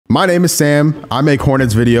My name is Sam. I make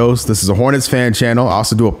Hornets videos. This is a Hornets fan channel. I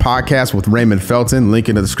also do a podcast with Raymond Felton. Link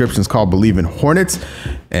in the description is called Believe in Hornets.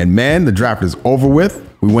 And man, the draft is over with.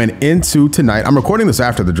 We went into tonight. I'm recording this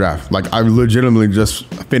after the draft. Like, I legitimately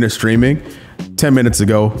just finished streaming 10 minutes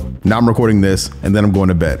ago. Now I'm recording this and then I'm going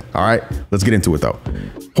to bed. All right, let's get into it though.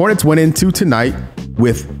 Hornets went into tonight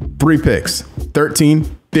with 3 picks, 13,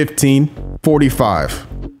 15, 45.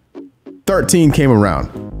 13 came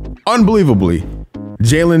around. Unbelievably,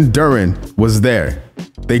 Jalen Duren was there.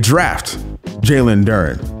 They draft Jalen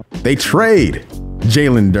Duren. They trade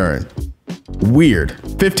Jalen Duren. Weird.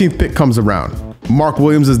 15th pick comes around. Mark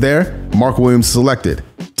Williams is there. Mark Williams selected.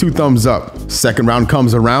 2 thumbs up. Second round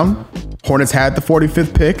comes around. Hornets had the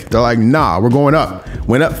 45th pick. They're like, nah, we're going up.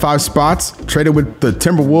 Went up 5 spots. Traded with the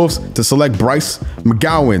Timberwolves to select Bryce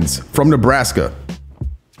McGowens from Nebraska.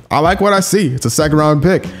 I like what I see. It's a second round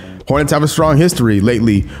pick. Hornets have a strong history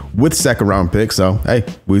lately with second round picks, so hey,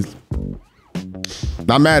 we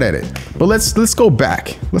not mad at it. But let's go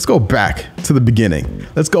back. Let's go back to the beginning.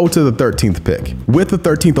 Let's go to the 13th pick. With the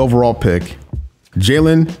 13th overall pick,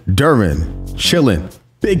 Jalen Duren,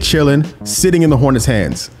 big chillin', sitting in the Hornets'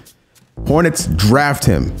 hands. Hornets draft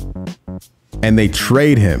him and they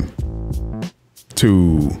trade him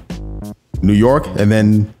to New York, and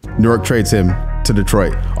then New York trades him to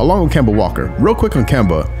Detroit, along with Kemba Walker. Real quick on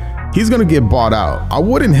Kemba. He's going to get bought out. I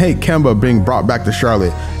wouldn't hate Kemba being brought back to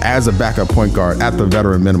Charlotte as a backup point guard at the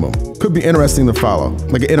veteran minimum. Could be interesting to follow,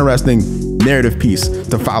 like an interesting narrative piece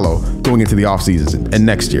to follow going into the offseason and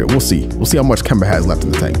next year. We'll see. We'll see how much Kemba has left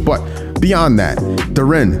in the tank. But beyond that,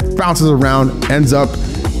 Duren bounces around, ends up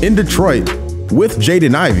in Detroit with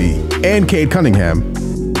Jaden Ivey and Cade Cunningham.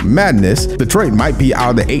 Madness. Detroit might be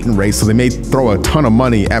out of the 8-and race, so they may throw a ton of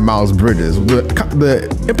money at Miles Bridges.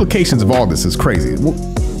 The implications of all this is crazy.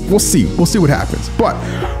 We'll see. We'll see what happens. But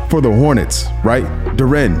for the Hornets, right?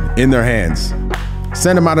 Duren in their hands.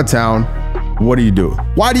 Send him out of town. What do you do?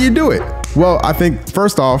 Why do you do it? Well, I think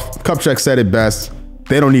first off, Kupchak said it best.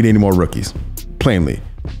 They don't need any more rookies, plainly.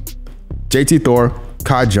 JT Thor,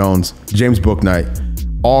 Kai Jones, James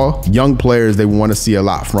Bouknight, all young players they want to see a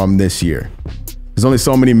lot from this year. There's only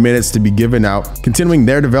so many minutes to be given out. Continuing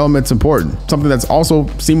their development's important. Something that's also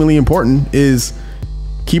seemingly important is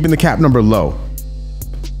keeping the cap number low.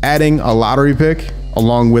 Adding a lottery pick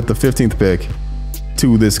along with the 15th pick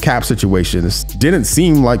to this cap situation didn't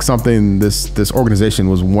seem like something this organization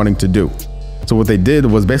was wanting to do. So what they did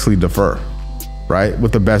was basically defer, right?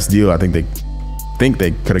 With the best deal I think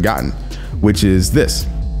they could have gotten, which is this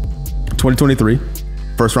 2023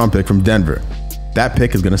 first round pick from Denver. That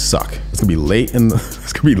pick is gonna suck. It's gonna be late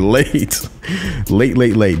it's gonna be late.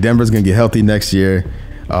 Denver's gonna get healthy next year.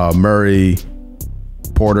 Murray,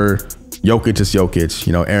 Porter, Jokic is Jokic,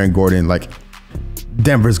 you know, Aaron Gordon, like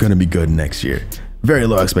Denver's going to be good next year. Very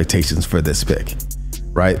low expectations for this pick,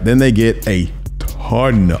 right? Then they get a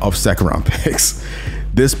ton of second round picks.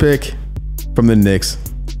 This pick from the Knicks,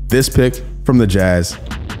 this pick from the Jazz,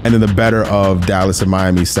 and then the better of Dallas and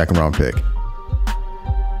Miami's second round pick.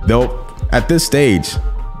 They'll, at this stage,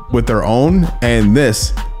 with their own and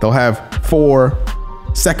this, they'll have 4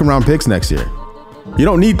 second round picks next year. You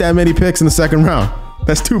don't need that many picks in the second round.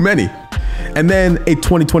 That's too many. And then a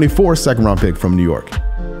 2024 second round pick from New York.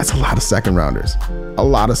 That's a lot of second rounders. A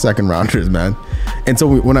lot of second rounders, man. And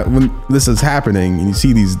so when this is happening and you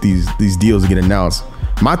see these deals get announced,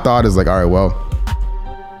 my thought is like, all right, well,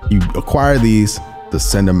 you acquire these to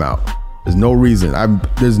send them out. There's no reason.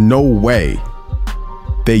 There's no way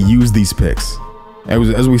they use these picks.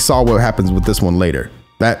 As we saw what happens with this one later.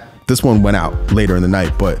 This one went out later in the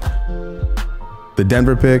night, but the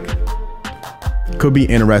Denver pick could be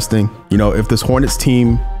interesting. You know, if this Hornets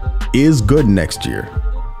team is good next year,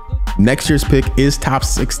 next year's pick is top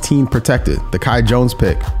 16 protected. The Kai Jones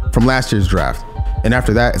pick from last year's draft. And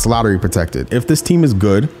after that, it's lottery protected. If this team is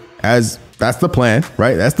good, as that's the plan,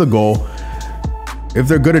 right? That's the goal. If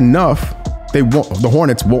they're good enough, the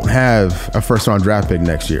Hornets won't have a first round draft pick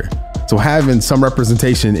next year. So having some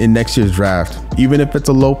representation in next year's draft, even if it's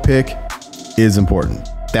a low pick, is important.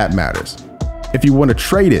 That matters. If you want to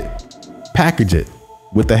trade it, package it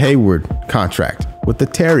with the Hayward contract, with the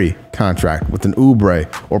Terry contract, with an Oubre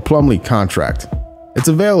or Plumlee contract. It's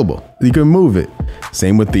available. You can move it.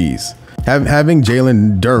 Same with these. Having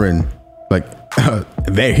Jalen Duren, like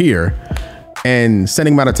they're here, and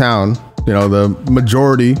sending him out of town, you know, the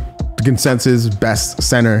majority, the consensus best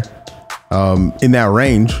center in that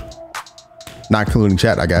range, not including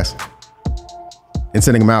Chet, I guess, and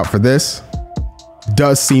sending him out for this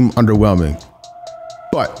does seem underwhelming.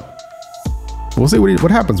 But we'll see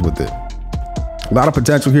what happens with it. A lot of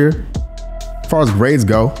potential here. As far as grades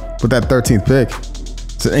go, with that 13th pick,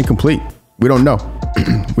 It's incomplete. We don't know.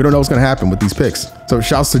 We don't know what's going to happen with these picks. So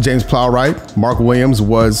shouts to James Plowright. Mark Williams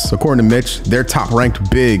was, according to Mitch, their top ranked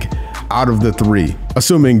big out of the three,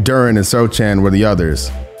 assuming Duren and Sochan were the others,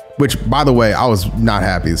 which, by the way, I was not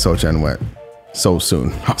happy that Sochan went so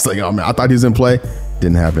soon. I was like, oh man, I thought he was in play.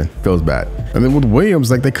 Didn't happen. Feels bad. And then with Williams,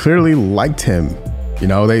 like they clearly liked him. You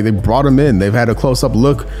know, they brought him in. They've had a close-up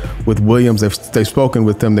look with Williams. They've spoken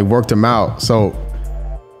with him. They worked him out. So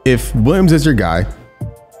if Williams is your guy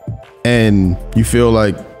and you feel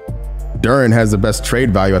like Duren has the best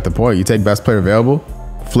trade value at the point, you take best player available,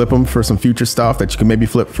 flip him for some future stuff that you can maybe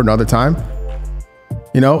flip for another time.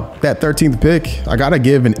 You know, that 13th pick, I got to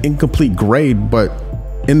give an incomplete grade, but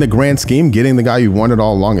in the grand scheme, getting the guy you wanted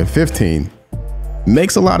all along at 15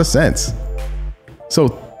 makes a lot of sense. So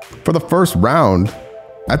for the first round,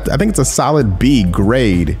 I think it's a solid B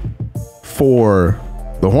grade for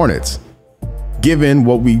the Hornets, given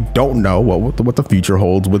what we don't know, what the future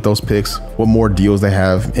holds with those picks, what more deals they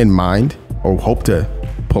have in mind or hope to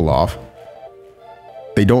pull off.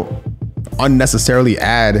 They don't unnecessarily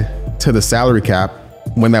add to the salary cap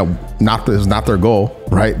when that is not their goal,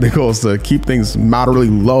 right? The goal is to keep things moderately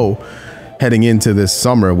low heading into this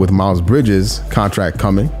summer with Miles Bridges contract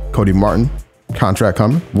coming, Cody Martin contract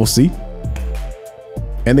coming. We'll see.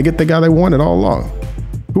 And they get the guy they wanted all along,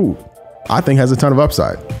 who I think has a ton of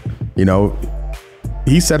upside. You know,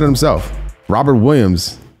 he said it himself. Robert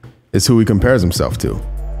Williams is who he compares himself to.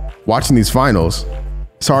 Watching these finals,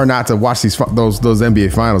 it's hard not to watch those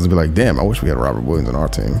NBA finals and be like, damn, I wish we had Robert Williams on our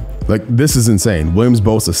team. Like, this is insane. Williams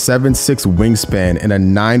boasts a 7'6" wingspan and a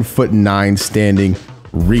 9'9" standing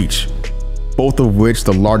reach, both of which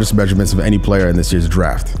the largest measurements of any player in this year's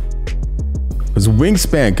draft. His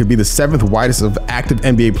wingspan could be the 7th widest of active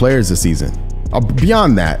NBA players this season.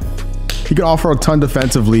 Beyond that, he can offer a ton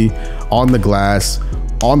defensively, on the glass,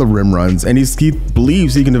 on the rim runs, and he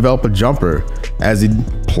believes he can develop a jumper as he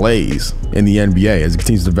plays in the NBA, as he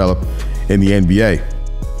continues to develop in the NBA.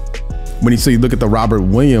 So you look at the Robert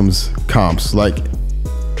Williams comps, like,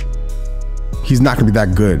 he's not gonna be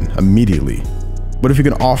that good immediately. But if you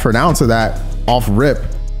can offer an ounce of that off rip,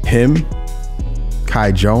 him,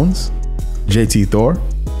 Kai Jones, JT Thor,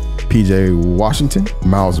 PJ Washington,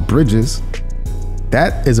 Miles Bridges,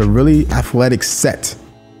 that is a really athletic set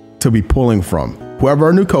to be pulling from. Whoever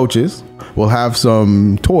our new coach is will have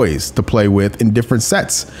some toys to play with in different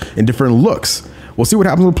sets, in different looks. We'll see what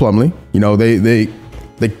happens with Plumlee. You know, they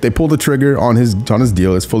pulled the trigger on his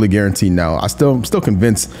deal. It's fully guaranteed now. I'm still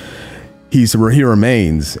convinced he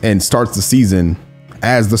remains and starts the season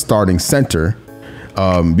as the starting center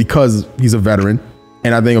because he's a veteran.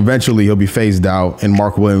 And I think eventually he'll be phased out and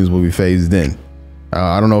Mark Williams will be phased in.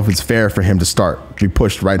 I don't know if it's fair for him to be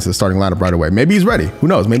pushed right into the starting lineup right away. Maybe he's ready. Who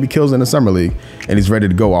knows? Maybe he kills in the summer league and he's ready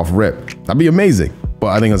to go off rip. That'd be amazing, but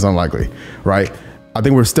I think it's unlikely, right? I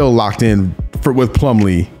think we're still locked in with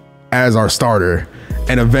Plumlee as our starter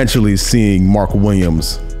and eventually seeing Mark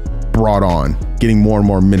Williams brought on, getting more and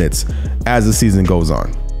more minutes as the season goes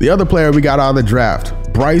on. The other player we got out of the draft,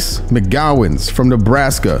 Bryce McGowens from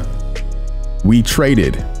Nebraska. We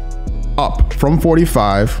traded up from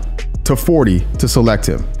 45 to 40 to select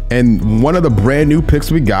him. And one of the brand new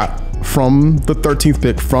picks we got from the 13th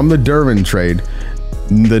pick from the Duren trade,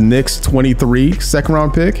 the Knicks 23 second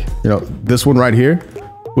round pick, you know, this one right here,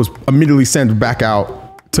 was immediately sent back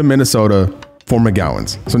out to Minnesota for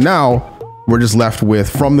McGowens. So now we're just left with,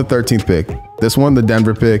 from the 13th pick, this one, the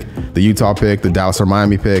Denver pick, the Utah pick, the Dallas or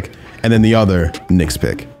Miami pick, and then the other Knicks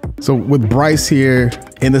pick. So with Bryce here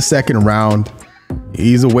in the second round,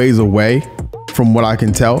 he's a ways away from what I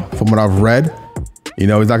can tell, from what I've read. You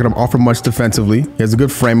know, he's not going to offer much defensively. He has a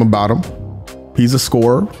good frame about him. He's a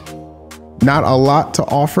scorer. Not a lot to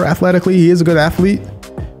offer athletically. He is a good athlete,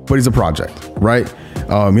 but he's a project, right?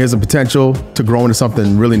 He has the potential to grow into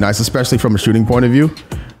something really nice, especially from a shooting point of view.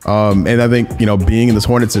 And I think, you know, being in this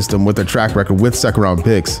Hornet system with a track record with second round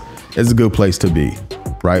picks is a good place to be,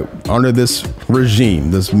 right? Under this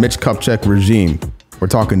regime, this Mitch Kupchak regime, we're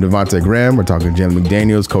talking Devontae Graham, we're talking Jalen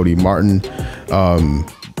McDaniels, Cody Martin,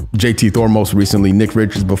 JT Thor most recently, Nick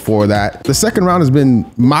Richards before that. The second round has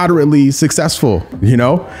been moderately successful, you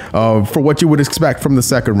know, for what you would expect from the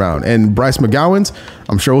second round. And Bryce McGowens,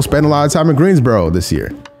 I'm sure will spend a lot of time in Greensboro this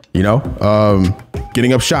year, you know,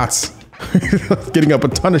 getting up shots, getting up a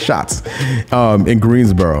ton of shots in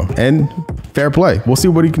Greensboro, and fair play. We'll see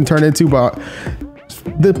what he can turn into, but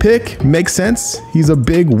the pick makes sense. He's a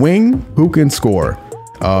big wing who can score.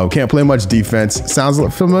 Can't play much defense. Sounds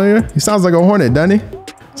familiar? He sounds like a Hornet, doesn't he?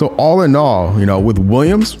 So all in all, you know, with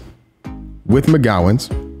Williams, with McGowens,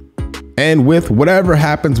 and with whatever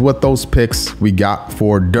happens with those picks we got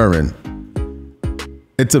for Duren,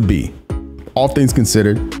 It's a B. All things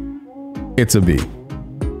considered, it's a B.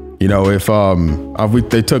 You know, if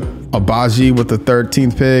they took Abaji with the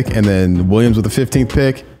 13th pick and then Williams with the 15th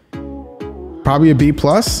pick, probably a B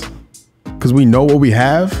plus, because we know what we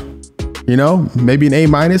have. You know, maybe an A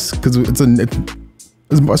minus, because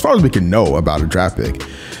as far as we can know about a draft pick.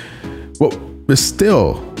 Well, there's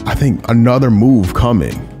still, I think, another move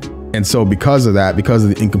coming. And so because of that, because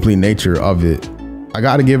of the incomplete nature of it, I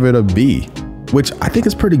got to give it a B, which I think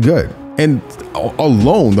is pretty good. And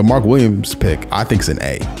alone, the Mark Williams pick, I think is an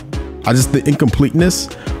A. The incompleteness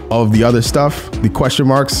of the other stuff, the question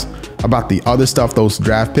marks about the other stuff, those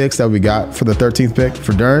draft picks that we got for the 13th pick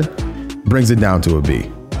for Duren, brings it down to a B,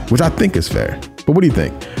 which I think is fair. But what do you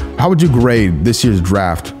think? How would you grade this year's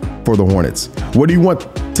draft for the Hornets? What do you want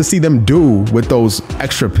to see them do with those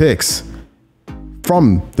extra picks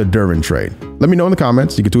from the Duren trade? Let me know in the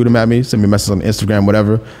comments. You can tweet them at me, send me a message on Instagram,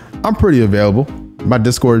 whatever. I'm pretty available. My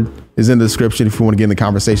Discord is in the description if you want to get in the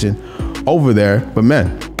conversation over there. But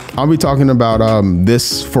man, I'll be talking about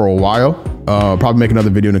this for a while. Probably make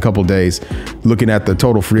another video in a couple days looking at the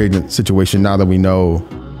total free agent situation now that we know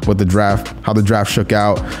what how the draft shook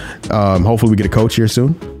out. Hopefully we get a coach here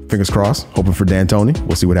soon. Fingers crossed. Hoping for D'Antoni.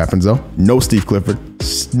 We'll see what happens though. No Steve Clifford.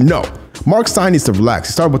 No. Mark Stein needs to relax.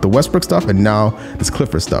 He started with the Westbrook stuff and now this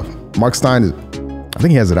Clifford stuff. Mark Stein I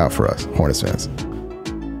think he has it out for us, Hornets fans.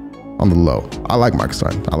 On the low. I like Mark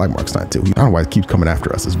Stein. I like Mark Stein too. I don't know why he keeps coming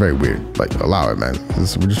after us. It's very weird. Like, allow it, man. We're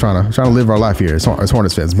just trying to live our life here as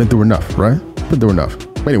Hornets fans. Been through enough, right? Been through enough.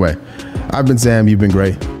 But anyway, I've been Sam. You've been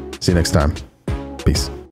great. See you next time. Peace.